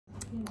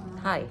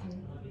Hi,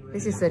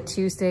 this is a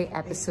Tuesday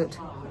episode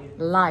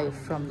live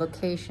from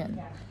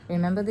location.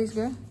 Remember this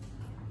girl?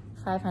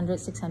 500,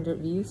 600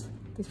 views.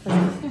 This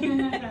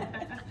person.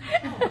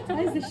 What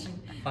is this?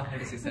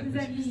 500,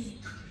 600 views.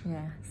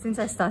 Yeah, since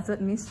I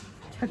started Miss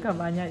Cakap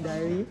Banyak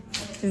Diary,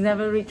 she's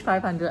never reached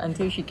 500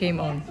 until she came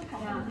on.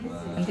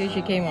 Until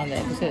she came on the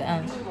episode.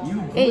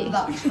 Hey,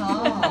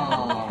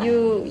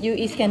 you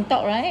East can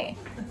talk, right?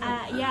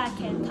 Yeah, I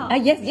can talk.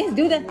 Yes,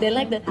 do that. They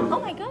like the.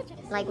 Oh my god.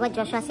 Like what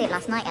Joshua said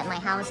last night at my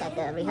house at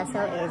the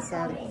rehearsal is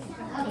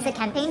it's a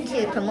campaign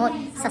to promote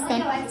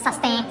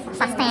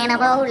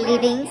sustainable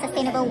living,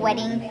 sustainable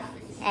wedding,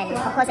 and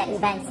of course at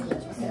events.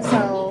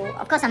 So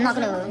of course I'm not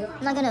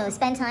gonna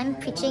spend time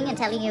preaching and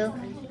telling you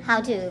how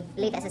to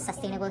live as a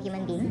sustainable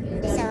human being.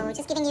 So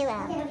just giving you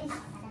a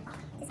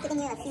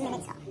few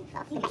minutes of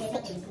the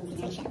backstage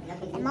situation.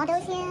 The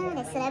models here,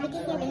 the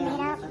celebrities here being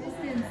made up.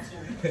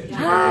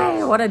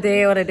 Hi, what a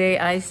day, what a day.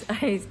 I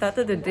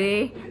started the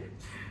day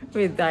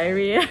with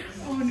diarrhea.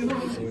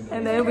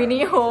 And then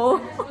Winnie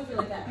Ho.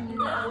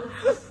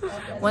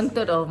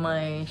 1/3 of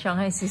my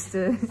Shanghai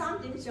sisters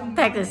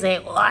text to say,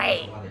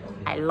 "Why?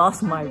 I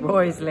lost my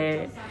voice,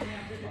 leh."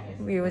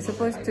 We are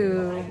supposed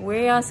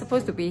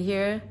to be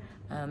here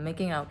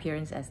making our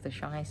appearance as the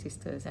Shanghai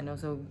sisters and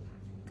also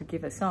to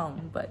give a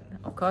song, but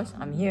of course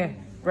I'm here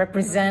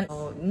represent.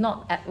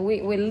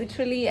 We're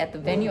literally at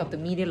the venue of the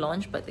media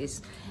launch, but the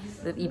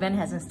event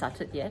hasn't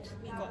started yet.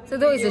 So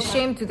though it's a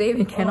shame today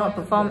we cannot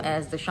perform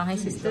as the Shanghai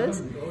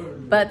sisters,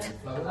 but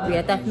we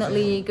are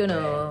definitely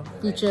gonna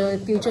feature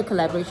future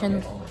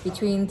collaboration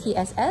between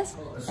TSS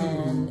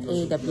and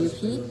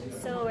AWP.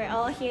 So we're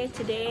all here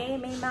today.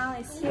 Mei Mao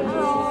is here.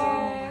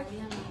 Wow.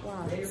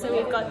 So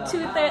we've got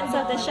 2/3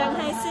 of the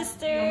Shanghai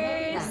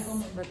sisters.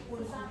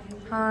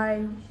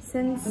 Hi,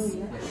 since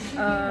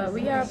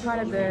we are part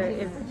of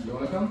the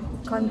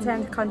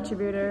content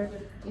contributor,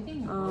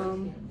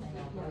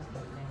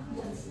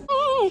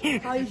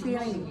 how are you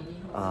feeling?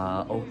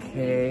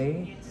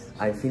 Okay.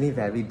 I'm feeling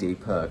very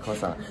deeper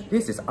because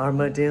this is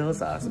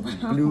Armadale's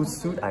blue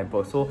suit. I'm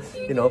also,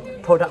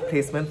 product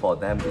placement for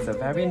them. It's a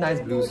very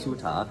nice blue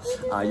suit.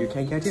 You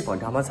can get it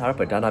from Damansara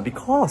Perdana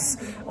because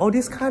all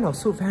this kind of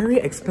suit very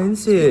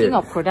expensive. Speaking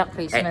of product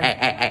placement,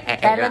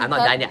 I'm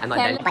not done yet.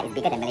 But it's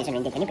bigger than Malaysian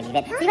ringgit. Can you believe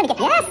it? So you want to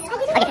get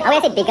Okay, I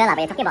will say bigger lah,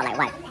 but you're talking about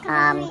like what?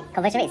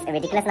 Conversion rate is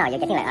ridiculous now.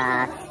 You're getting like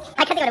I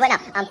can't think of the word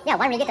now.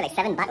 Yeah, 1 ringgit to like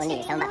 7 baht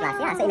only, 7 baht plus.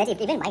 Yeah, so imagine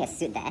if even buying a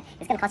suit there,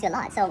 it's gonna cost you a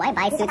lot. So why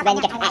buy suits when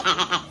you get?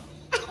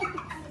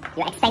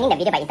 You're extending the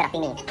video by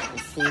interrupting me.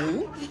 You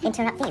see?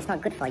 Interrupting is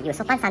not good for you.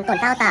 Sopan santun,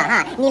 tahu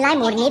tak? Nilai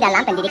murni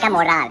dalam pendidikan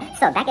moral.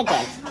 So back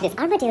again, this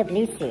Armadale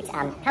blue suit.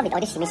 How with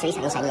all this shiny, I see,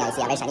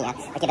 very shiny.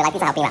 Okay, the light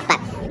is helping lah.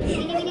 But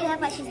I really love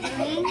what she's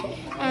doing,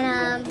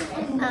 and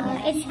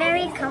it's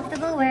very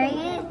comfortable wearing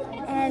it.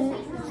 And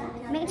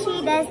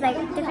Mechi does like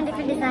different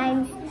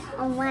designs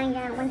on one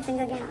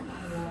single gown.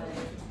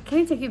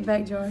 Can you take it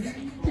back, George?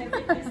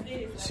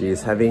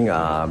 She's having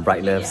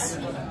bright nerves.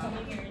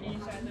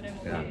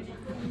 Yeah.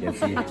 You can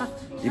see,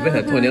 even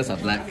her toenails are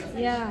black.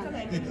 Yeah.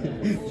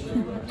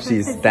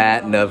 She's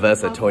that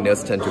nervous, her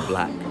toenails turn to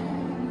black.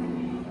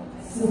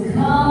 So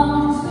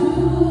come to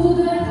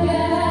the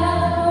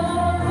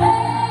gathering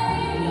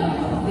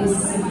of this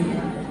city.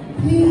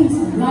 Please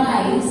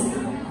rise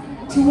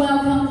to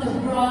welcome the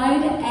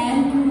bride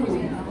and groom.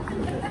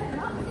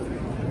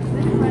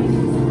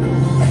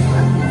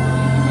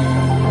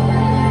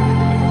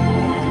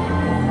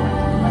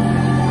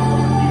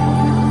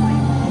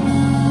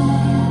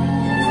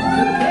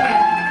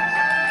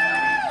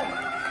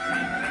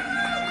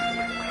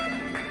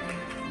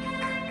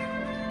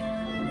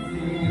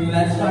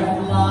 Let's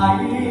start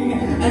flying,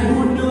 and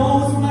who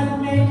knows, might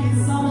make it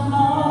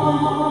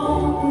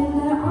somehow.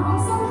 In the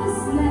arms of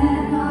this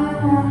land, I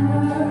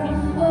wander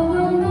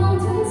over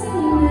mountains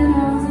and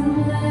mountain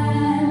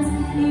lands.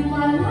 If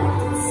I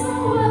liked it so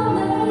well,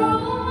 then for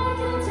all I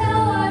can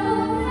tell, I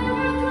will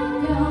never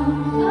come down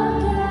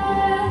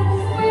again.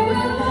 We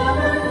will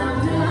never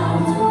come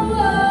down to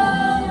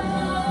love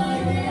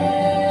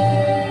again.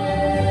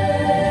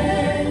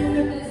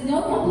 There's no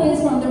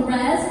complaints from the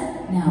rest.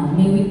 Now,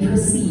 may we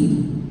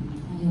proceed?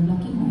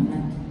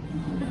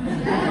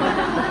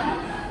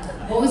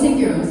 Boys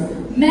and girls,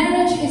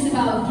 marriage is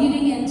about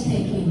giving and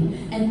taking,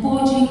 and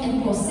forging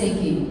and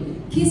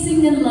forsaking,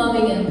 kissing and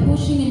loving and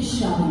pushing and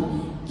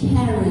shoving,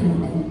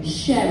 caring and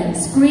sharing,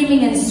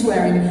 screaming and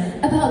swearing,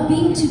 about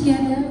being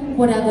together,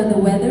 whatever the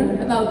weather,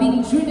 about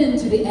being driven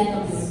to the end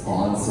of the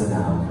Sponsor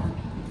now.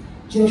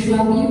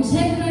 Joshua, will you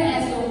take her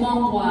as your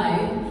mom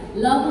wife,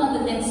 love her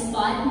the next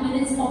 5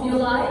 minutes of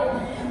your life?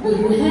 Will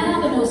you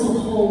have and also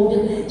hold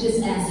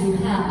just as you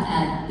have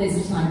at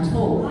this time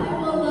told? I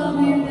will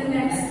love him the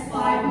next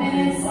 5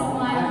 minutes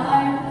of my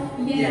life.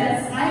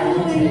 Yes, I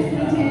will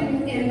include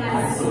him in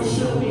my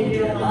social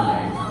media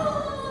life.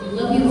 We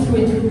love you through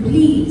and through.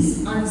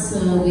 Please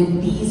answer with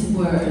these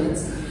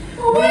words.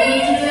 We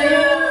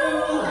do!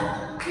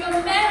 You're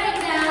married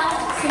now,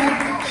 so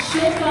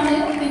shake on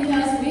it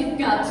because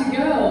we've got to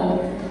go.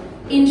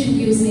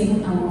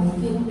 Introducing our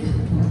fifth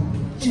couple,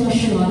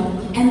 Joshua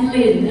and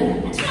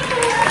Lynn.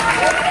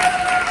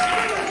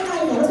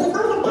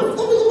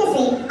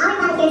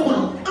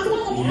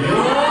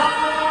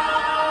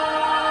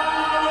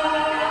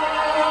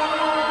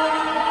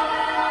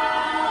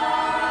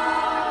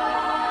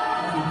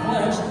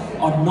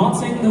 On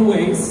knotting the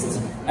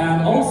waste,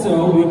 and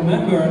also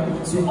remember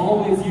to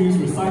always use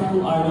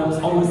recycled items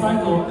or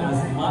recycle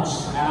as much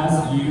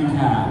as you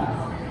can.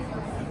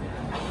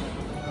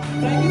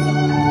 Thank you so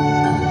much.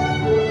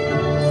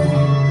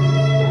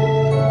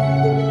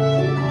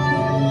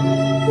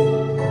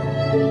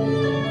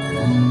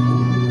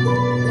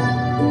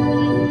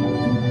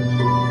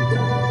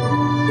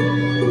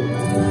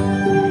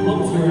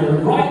 Look to your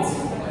right,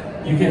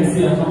 you can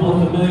see a couple of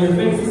familiar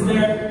faces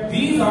there.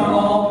 These are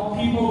all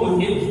people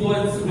with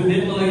influence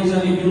within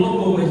Malaysia. If you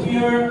look over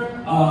here,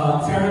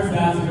 Terrence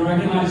Bass, if you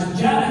recognize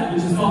Janet,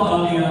 which is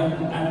called earlier,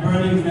 and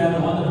Bernie's there, the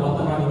one at the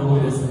bottom, I don't know who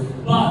it is.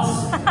 But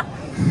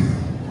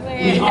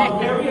we are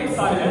very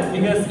excited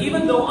because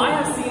even though I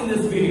have seen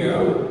this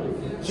video,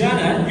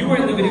 Janet, you were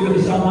in the video with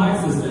the Shanghai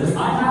sisters.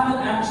 I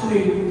haven't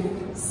actually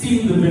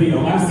seen the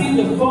video. I've seen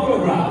the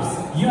photographs.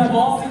 You have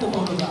all seen the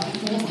photographs.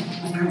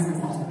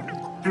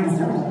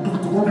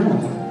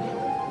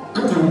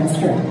 Anytime we waste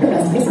food, we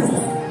waste resources.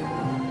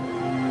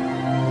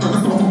 An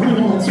estimated 100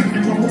 million shots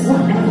are killed each year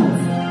by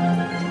humans.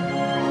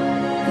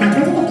 By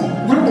 2050,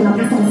 there will be more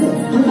plastic in seeds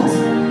and fish.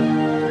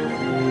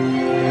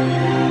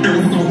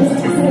 Unnecessary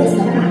usage of single-use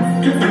paper products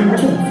cuts down more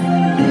trees.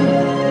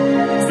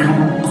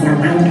 Styrofoam is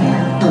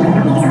non-biodegradable and will not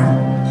make us all.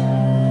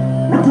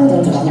 What can you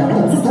do to make your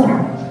living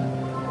sustainable?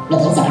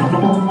 Reduce your carbon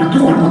footprint by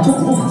cutting down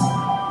electricity usage.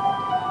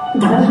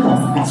 Double the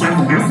headers with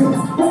sharks in our seas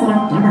instead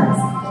of their bones.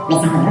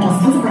 Recycle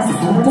notice and support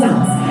sustainable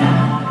designs.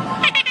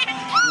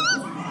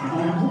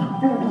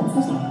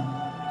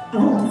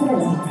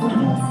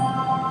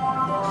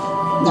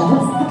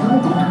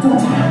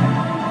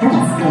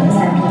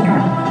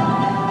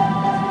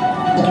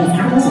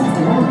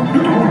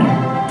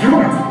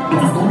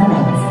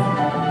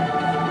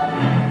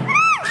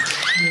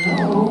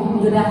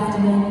 Good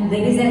afternoon,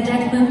 ladies and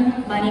gentlemen.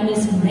 My name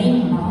is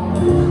Rainbow.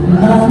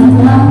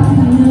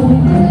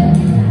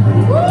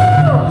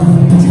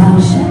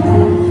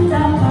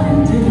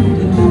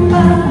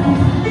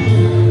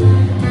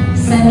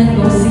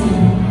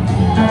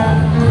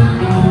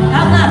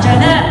 I'm not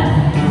Janet.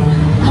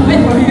 I'll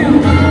wait for you.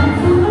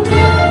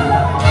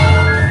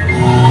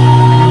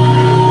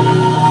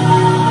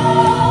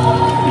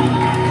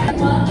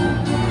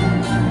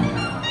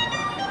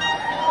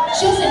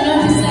 She said no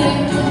to say,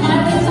 my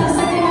things are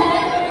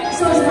secondhand,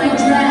 so is my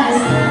dress.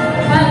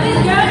 But this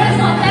girl is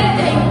not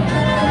acting.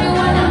 You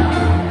wanna?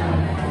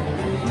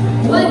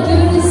 What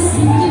good is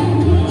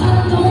singing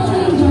alone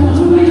in your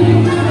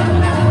room?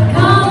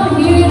 Come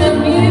hear the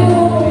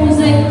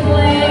music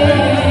play.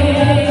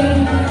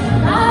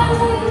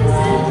 Life is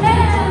a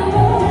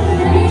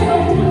decoration,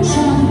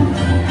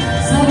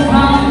 so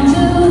come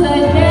to the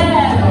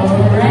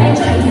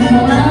decoration.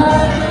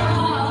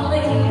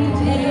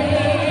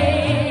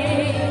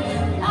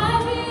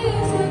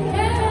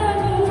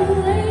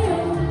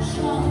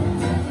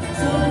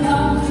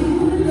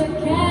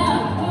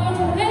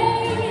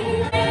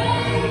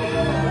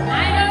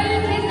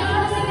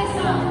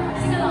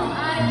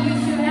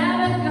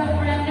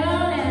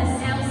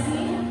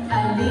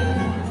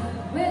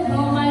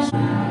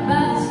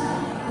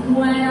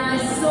 When I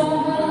saw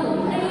her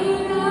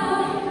lay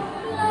down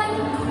like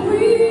a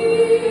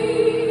queen,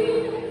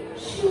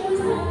 she was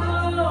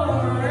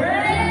alright.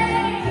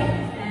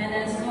 And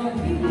as for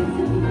you,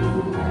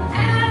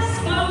 as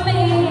for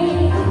me,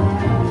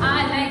 I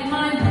make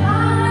my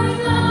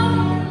mind up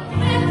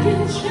and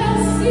can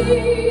just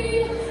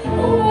see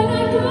when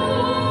I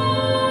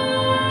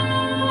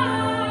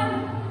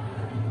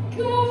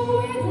go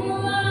with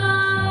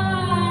love,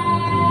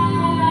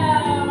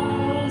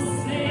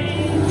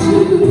 sing to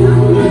you.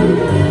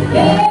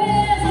 It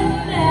isn't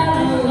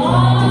very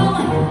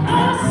long,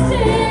 I'll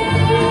stay.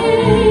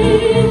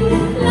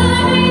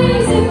 Life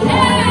is a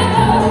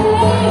cabaret,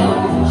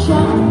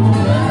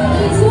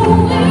 it's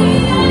only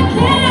a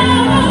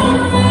cabaret,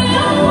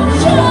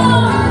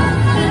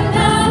 and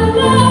I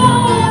love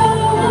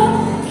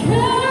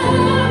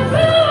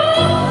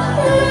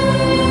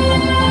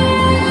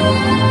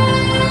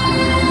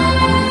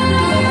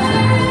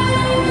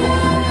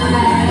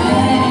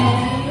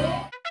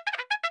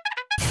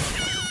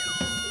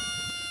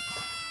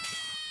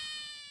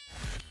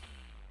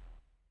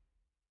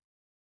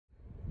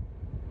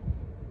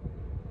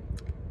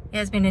It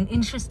has been an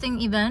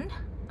interesting event.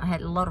 I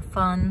had a lot of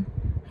fun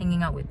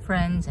hanging out with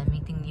friends and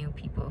meeting new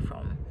people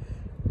from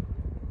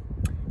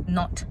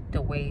Knot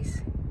The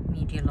Waste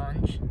media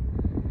launch.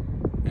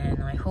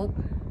 And I hope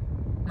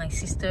my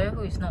sister,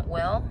 who is not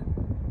well,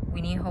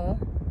 Winnie Ho,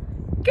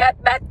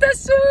 get better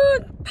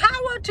soon!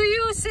 Power to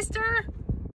you, sister!